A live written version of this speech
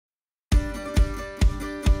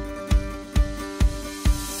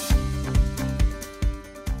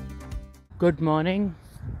Good morning.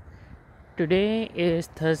 Today is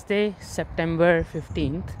Thursday, September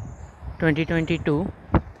 15th, 2022,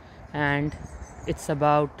 and it's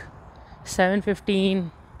about 7:15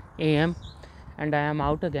 a.m. and I am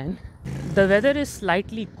out again. The weather is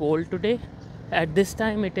slightly cold today. At this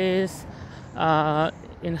time, it is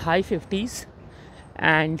in high 50s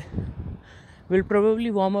and will probably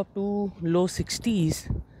warm up to low 60s.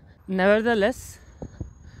 Nevertheless,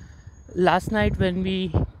 last night when we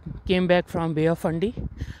came back from Bay of Fundy,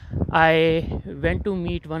 I went to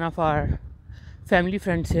meet one of our family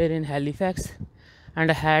friends here in Halifax,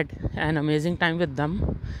 and I had an amazing time with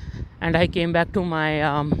them. And I came back to my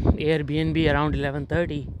Airbnb around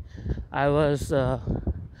 11:30. I was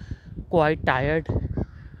quite tired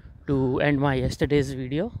to end my yesterday's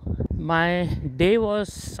video. My day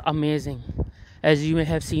was amazing, as you may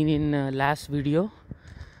have seen in last video.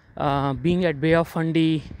 Being at Bay of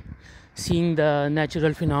Fundy, seeing the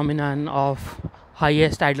natural phenomenon of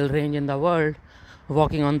highest tidal range in the world,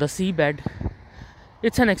 walking on the seabed,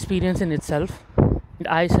 it's an experience in itself. And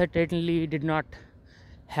I certainly did not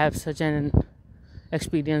have such an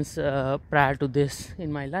experience prior to this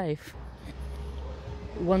in my life.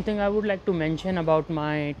 One thing I would like to mention about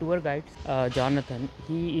my tour guide, Jonathan.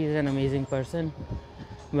 He is an amazing person.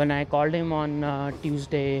 When I called him on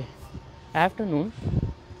Tuesday afternoon,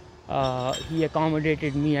 he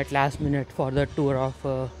accommodated me at last minute for the tour of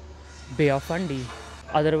Bay of Fundy.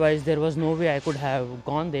 Otherwise, there was no way I could have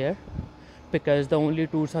gone there, because the only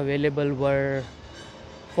tours available were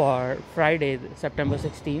for Friday, September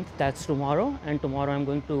 16th. That's tomorrow, and tomorrow I'm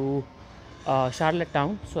going to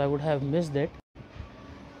Charlottetown, so I would have missed it.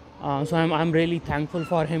 So I'm really thankful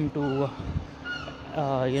for him to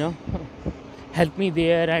help me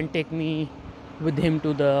there and take me with him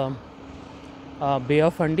to the Bay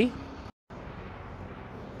of Fundy.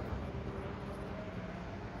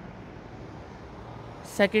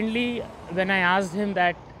 Secondly, when I asked him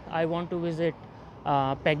that I want to visit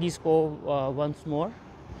Peggy's Cove once more,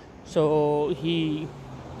 so he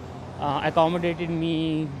accommodated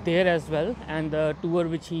me there as well. And the tour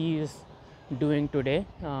which he is doing today,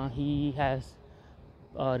 he has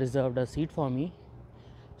reserved a seat for me.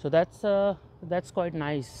 So that's quite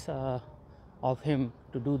nice of him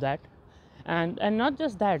to do that. And not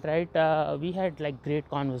just that, right? We had like great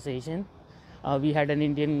conversation. We had an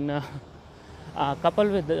Indian couple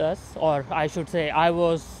with us, or I should say I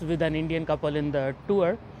was with an Indian couple in the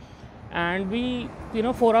tour, and we,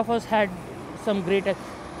 four of us had some great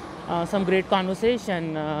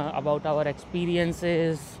conversation about our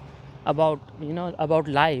experiences, about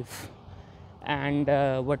life, and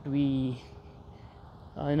what we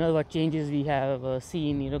what changes we have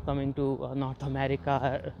seen coming to North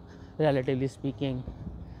America, relatively speaking.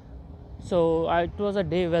 So it was a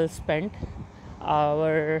day well spent.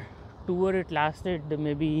 Our tour, it lasted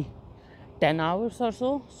maybe 10 hours or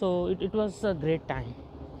so it was a great time,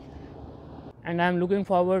 and I'm looking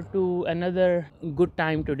forward to another good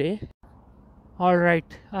time today. All right,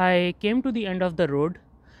 I came to the end of the road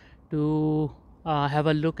to have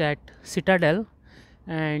a look at Citadel,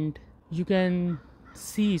 and you can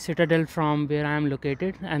see Citadel from where I am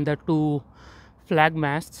located, and the two flag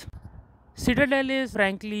masts. Citadel is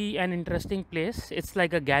frankly an interesting place. It's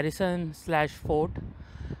like a garrison slash fort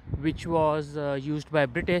which was used by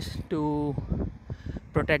British to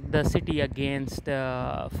protect the city against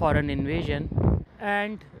foreign invasion.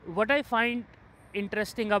 And what I find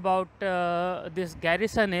interesting about this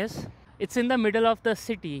garrison is it's in the middle of the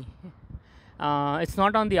city. It's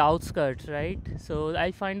not on the outskirts, right? So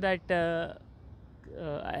I find that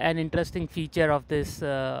an interesting feature of this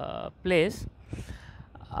place.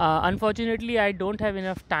 Unfortunately, I don't have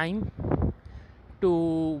enough time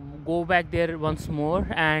to go back there once more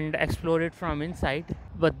and explore it from inside,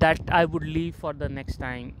 but that I would leave for the next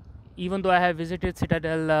time. Even though I have visited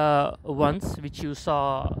Citadel once, which you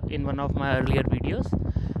saw in one of my earlier videos,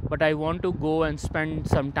 but I want to go and spend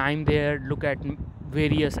some time there, look at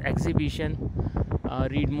various exhibitions,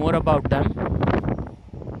 read more about them,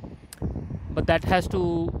 but that has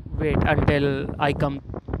to wait until I come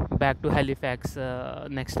back to Halifax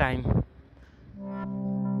next time.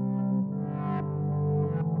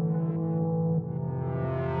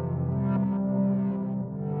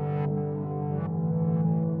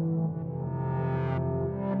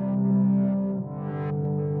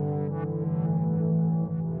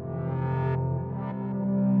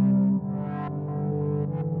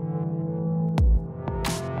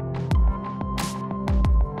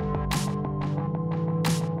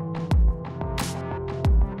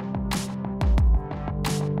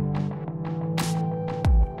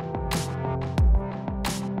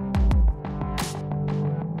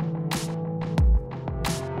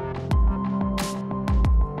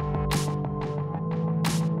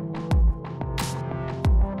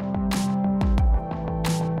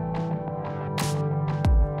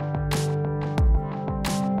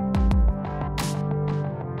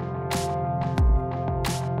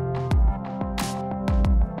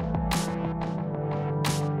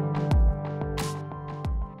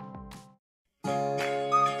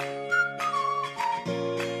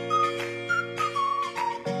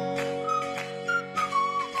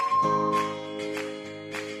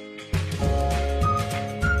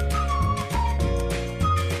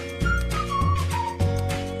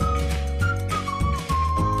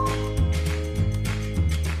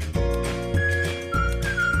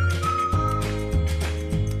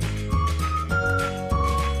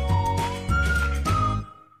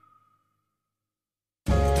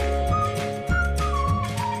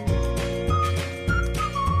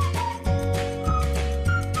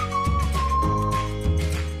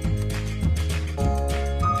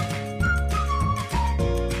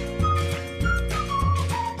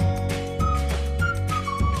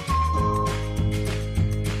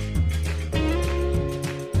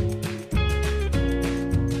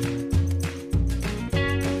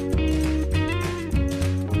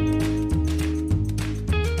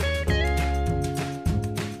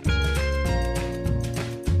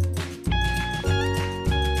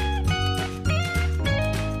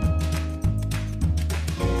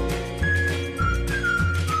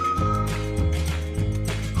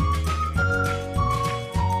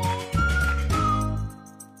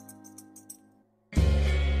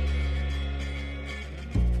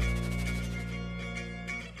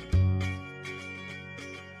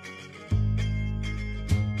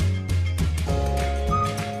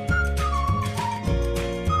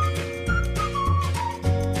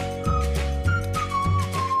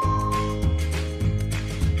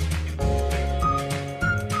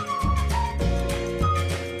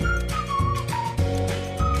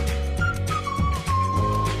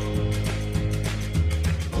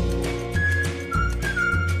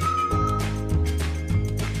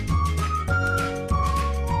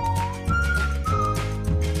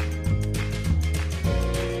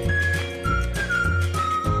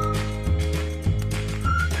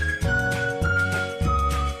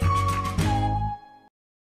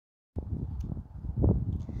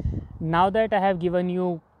 Now that I have given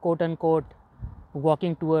you quote unquote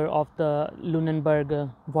walking tour of the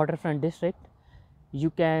Lunenberg waterfront district, you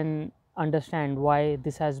can understand why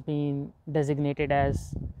this has been designated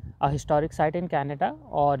as a historic site in Canada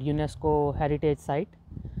or UNESCO Heritage Site.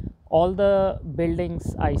 All the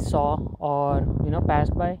buildings I saw or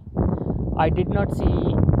passed by, I did not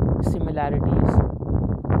see similarities.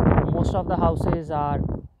 Most of the houses are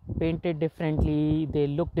painted differently, they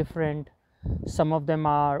look different. Some of them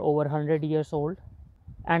are over 100 years old,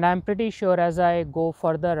 and I'm pretty sure as I go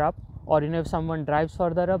further up, or if someone drives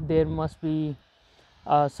further up, there must be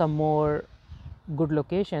some more good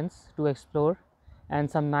locations to explore and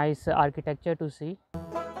some nice architecture to see.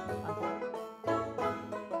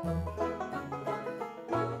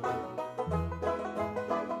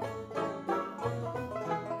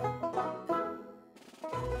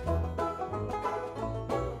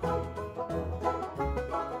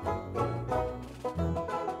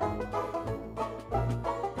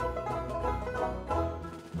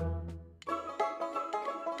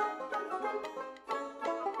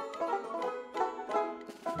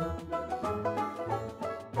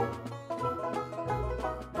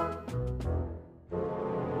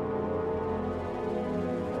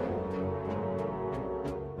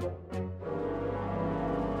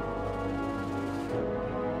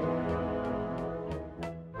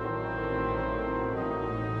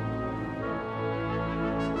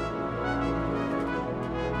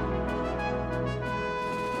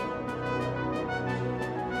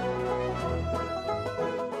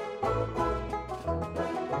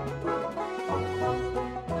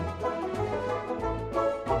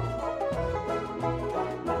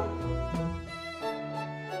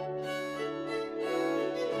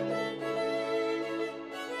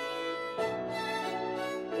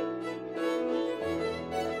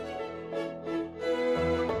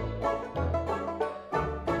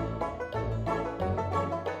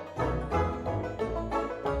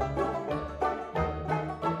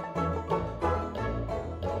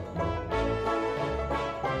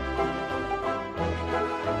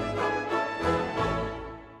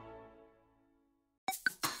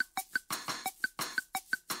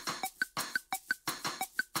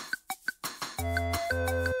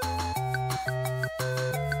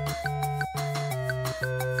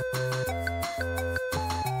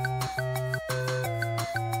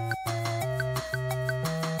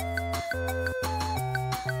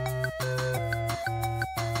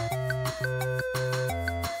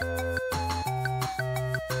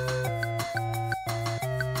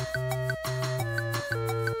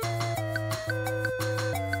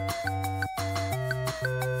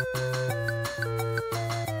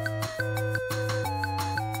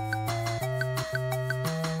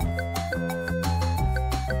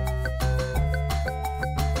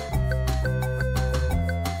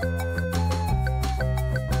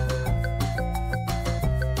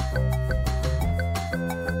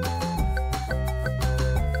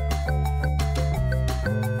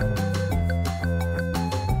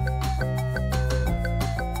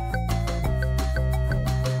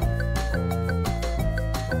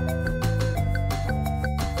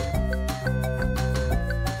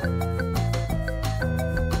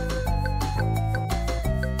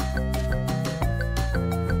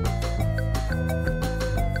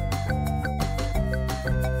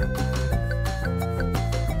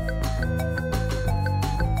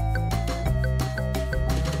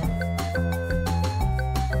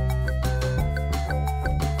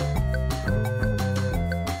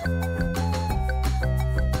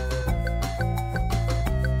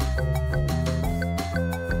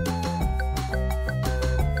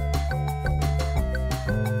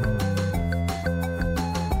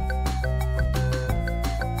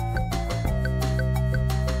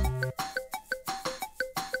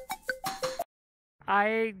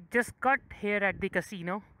 I just got here at the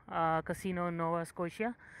casino Nova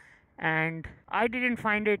Scotia, and I didn't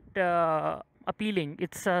find it appealing.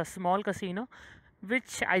 It's a small casino,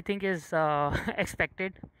 which I think is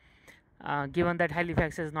expected, given that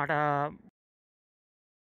Halifax is not a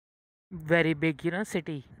very big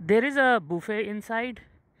city. There is a buffet inside,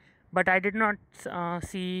 but I did not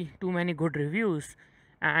see too many good reviews,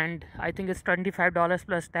 and I think it's $25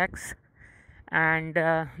 plus tax. And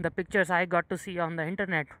the pictures I got to see on the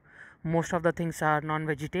internet, most of the things are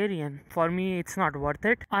non-vegetarian. For me, it's not worth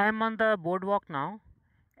it. I am on the boardwalk now,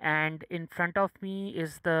 and in front of me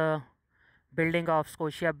is the building of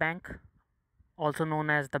Scotia Bank, also known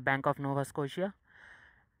as the Bank of Nova Scotia.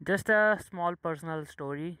 Just a small personal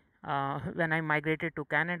story. When I migrated to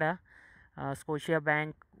Canada, Scotia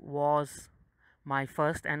Bank was my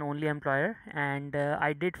first and only employer, and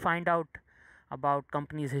I did find out about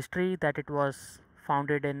company's history, that it was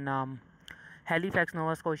founded in Halifax,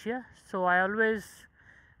 Nova Scotia. So I always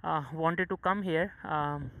wanted to come here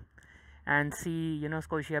and see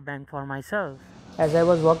Scotia Bank for myself. As I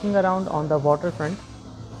was walking around on the waterfront,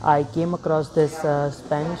 I came across this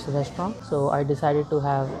Spanish restaurant, so I decided to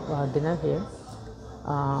have dinner here.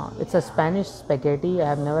 It's a Spanish spaghetti. I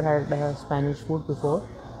have never had Spanish food before,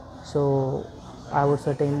 so I would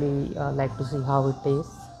certainly like to see how it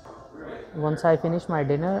tastes. Once I finish my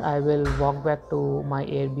dinner, I will walk back to my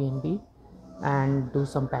Airbnb and do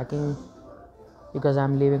some packing because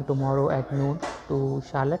I'm leaving tomorrow at noon to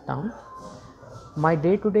Charlottetown. My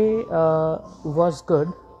day today was good,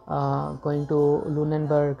 going to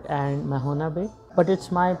Lunenberg and Mahone Bay, but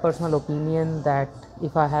it's my personal opinion that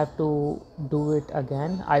if I have to do it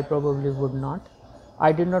again, I probably would not.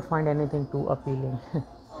 I did not find anything too appealing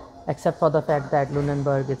except for the fact that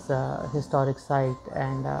Lunenberg is a historic site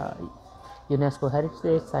and UNESCO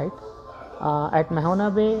Heritage Site. At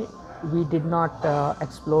Mahone Bay, we did not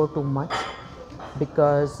explore too much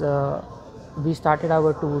because we started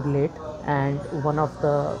our tour late, and one of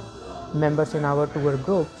the members in our tour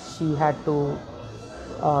group, she had to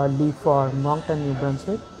leave for Moncton, New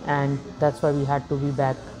Brunswick, and that's why we had to be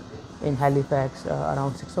back in Halifax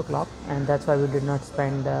around 6 o'clock, and that's why we did not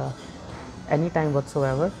spend any time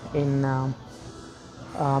whatsoever in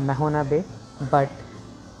Mahone Bay. But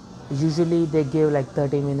usually they give like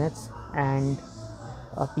 30 minutes, and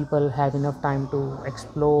people have enough time to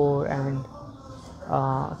explore and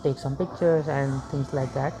take some pictures and things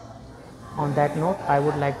like that. On that note, I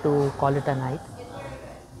would like to call it a night.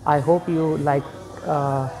 I hope you like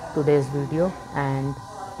today's video, and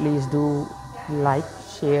please do like,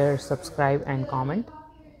 share, subscribe and comment,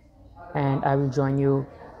 and I will join you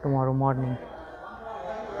tomorrow morning.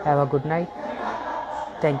 Have a good night.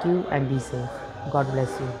 Thank you and be safe. God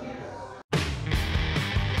bless you.